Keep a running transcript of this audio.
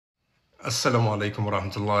Assalamu alaikum wa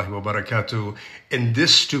rahmatullahi wa barakatuh. And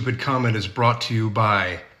this stupid comment is brought to you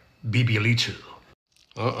by Bibilitu.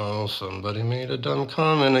 Uh-oh, somebody made a dumb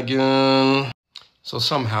comment again. So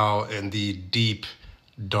somehow in the deep,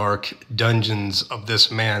 dark dungeons of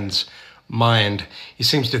this man's mind, he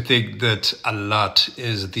seems to think that Al-Lat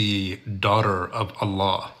is the daughter of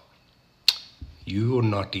Allah. You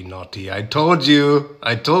naughty, naughty. I told you.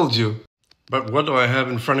 But what do I have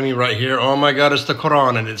in front of me right here? Oh my God, it's the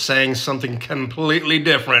Quran, and it's saying something completely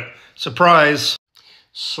different. Surprise.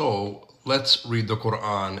 So let's read the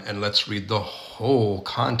Quran and let's read the whole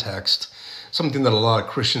context. Something that a lot of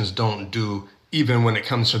Christians don't do, even when it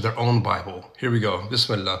comes to their own Bible. Here we go.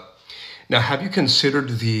 Bismillah. Now, have you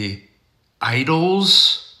considered the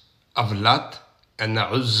idols of Lat and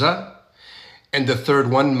Uzza, and the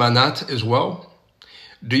third one, Manat, as well?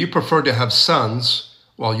 Do you prefer to have sons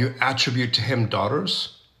while you attribute to him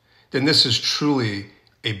daughters? Then this is truly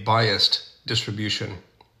a biased distribution.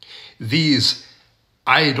 These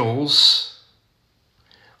idols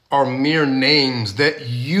are mere names that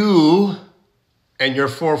you and your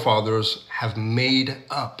forefathers have made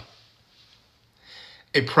up.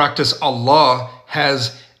 A practice Allah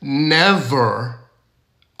has never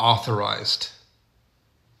authorized.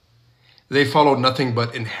 They follow nothing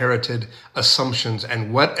but inherited assumptions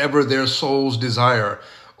and whatever their souls desire,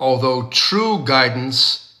 although true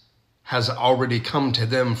guidance has already come to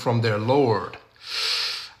them from their Lord.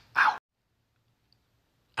 Ouch.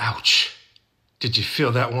 Ouch. Did you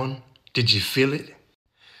feel that one? Did you feel it?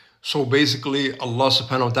 So basically, Allah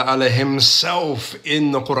subhanahu wa ta'ala himself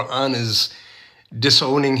in the Quran is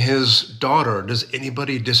disowning his daughter. Does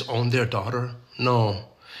anybody disown their daughter? No.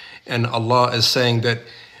 And Allah is saying that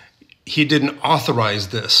he didn't authorize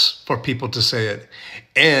this for people to say it,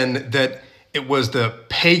 and that it was the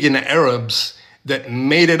pagan Arabs that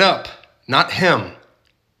made it up, not him.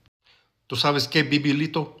 ¿Tú sabes qué,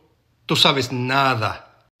 Bibilito? Tú sabes nada.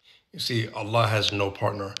 You see, Allah has no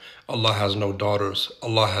partner. Allah has no daughters.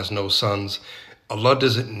 Allah has no sons. Allah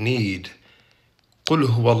doesn't need. قُلْ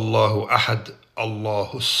هُوَ اللَّهُ أَحَدٌ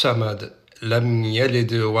اللَّهُ الصَّمَدُ لَمْ يَلِدْ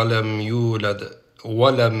وَلَمْ يُولَدْ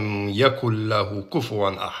وَلَمْ يَكُنْ لَهُ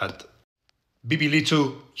كُفُوًا أَحَدٌ.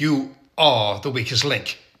 Bibilitu, you are the weakest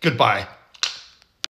link. Goodbye.